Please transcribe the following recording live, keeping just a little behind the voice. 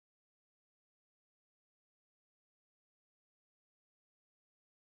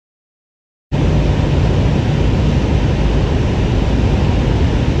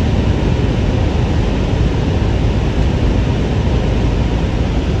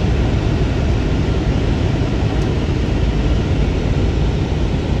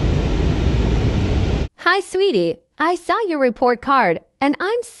sweetie, I saw your report card and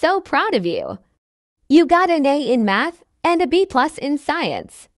I'm so proud of you. You got an A in math and a B+ in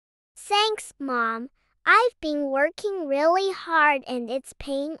science. Thanks, Mom. I've been working really hard and it's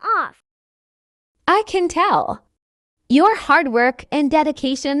paying off. I can tell. Your hard work and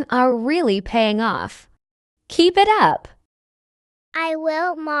dedication are really paying off. Keep it up. I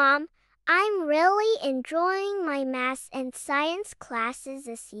will, Mom. I'm really enjoying my math and science classes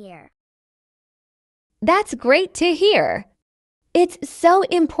this year. That's great to hear. It's so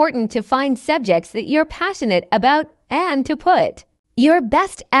important to find subjects that you're passionate about and to put your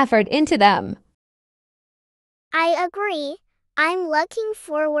best effort into them. I agree. I'm looking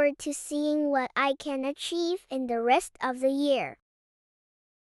forward to seeing what I can achieve in the rest of the year.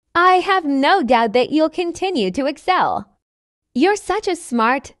 I have no doubt that you'll continue to excel. You're such a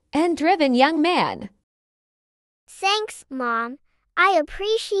smart and driven young man. Thanks, Mom. I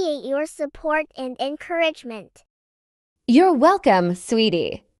appreciate your support and encouragement. You're welcome,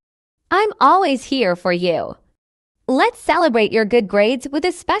 sweetie. I'm always here for you. Let's celebrate your good grades with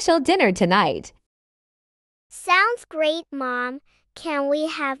a special dinner tonight. Sounds great, Mom. Can we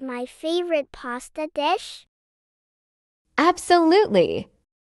have my favorite pasta dish? Absolutely.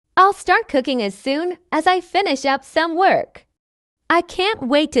 I'll start cooking as soon as I finish up some work. I can't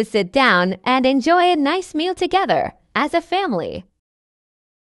wait to sit down and enjoy a nice meal together as a family.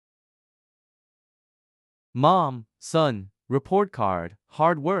 Mom, son, report card,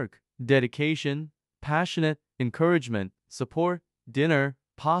 hard work, dedication, passionate, encouragement, support, dinner,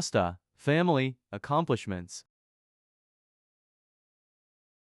 pasta, family, accomplishments.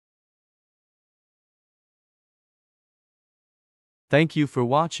 Thank you for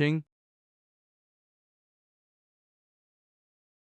watching.